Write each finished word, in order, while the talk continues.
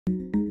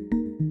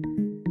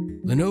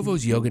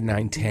Lenovo's Yoga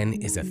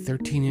 910 is a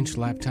 13-inch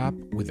laptop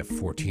with a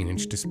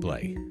 14-inch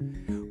display.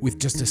 With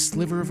just a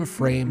sliver of a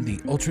frame, the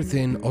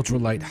ultra-thin,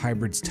 ultralight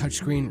hybrid's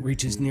touchscreen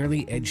reaches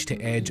nearly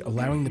edge-to-edge,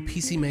 allowing the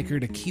PC maker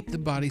to keep the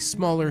body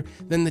smaller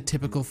than the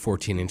typical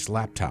 14-inch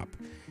laptop.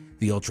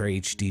 The Ultra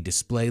HD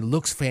display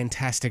looks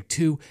fantastic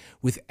too,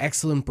 with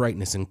excellent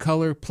brightness and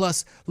color,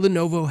 plus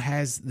Lenovo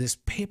has this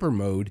paper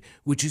mode,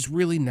 which is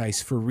really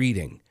nice for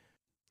reading.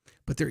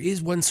 But there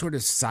is one sort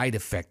of side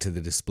effect to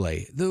the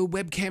display. The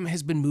webcam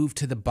has been moved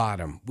to the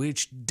bottom,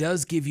 which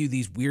does give you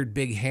these weird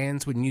big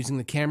hands when using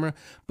the camera,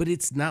 but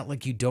it's not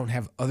like you don't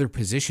have other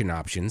position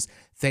options,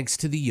 thanks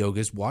to the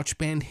Yoga's watch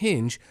band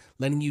hinge,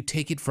 letting you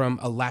take it from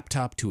a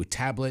laptop to a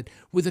tablet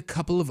with a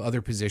couple of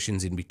other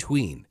positions in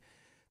between.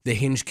 The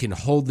hinge can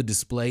hold the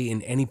display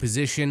in any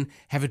position,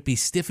 have it be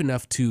stiff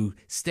enough to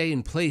stay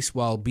in place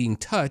while being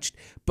touched,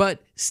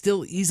 but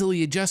still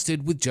easily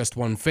adjusted with just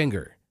one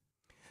finger.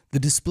 The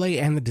display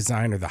and the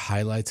design are the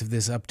highlights of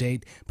this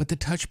update, but the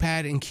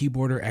touchpad and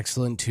keyboard are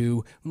excellent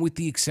too, with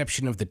the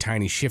exception of the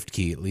tiny shift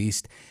key at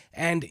least,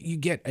 and you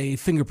get a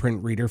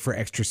fingerprint reader for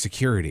extra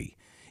security.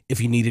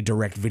 If you need a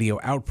direct video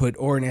output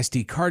or an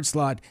SD card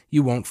slot,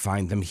 you won't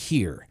find them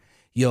here.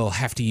 You'll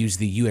have to use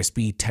the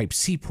USB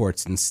Type-C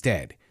ports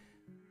instead.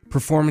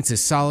 Performance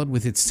is solid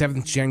with its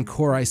 7th gen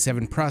Core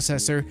i7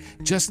 processor,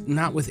 just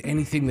not with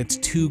anything that's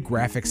too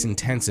graphics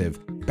intensive.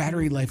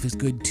 Battery life is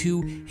good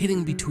too,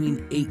 hitting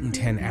between 8 and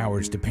 10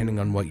 hours depending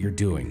on what you're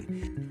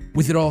doing.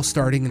 With it all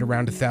starting at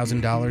around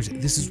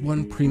 $1,000, this is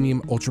one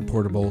premium ultra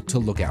portable to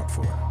look out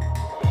for.